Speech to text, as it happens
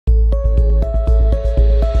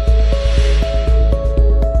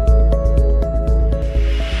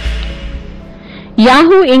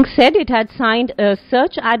Yahoo Inc. said it had signed a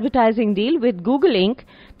search advertising deal with Google Inc.,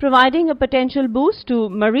 providing a potential boost to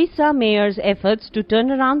Marissa Mayer's efforts to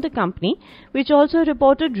turn around the company, which also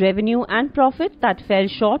reported revenue and profit that fell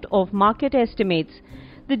short of market estimates.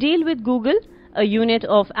 The deal with Google, a unit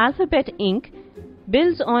of Alphabet Inc.,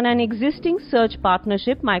 builds on an existing search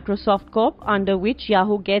partnership, Microsoft Corp, under which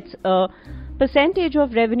Yahoo gets a percentage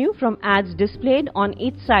of revenue from ads displayed on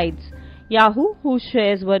its sites. Yahoo, whose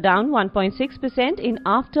shares were down 1.6% in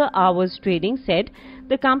after-hours trading, said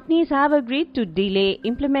the companies have agreed to delay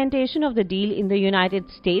implementation of the deal in the United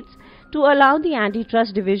States to allow the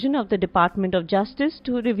antitrust division of the Department of Justice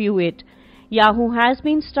to review it. Yahoo has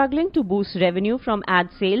been struggling to boost revenue from ad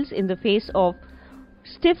sales in the face of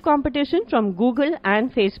stiff competition from Google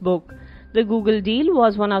and Facebook. The Google deal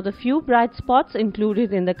was one of the few bright spots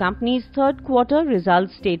included in the company's third quarter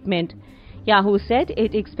results statement. Yahoo said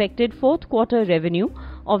it expected fourth quarter revenue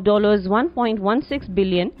of $1.16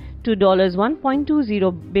 billion to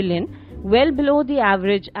 $1.20 billion, well below the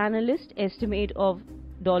average analyst estimate of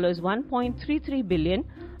 $1.33 billion,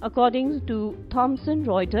 according to Thomson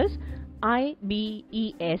Reuters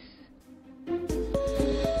IBES.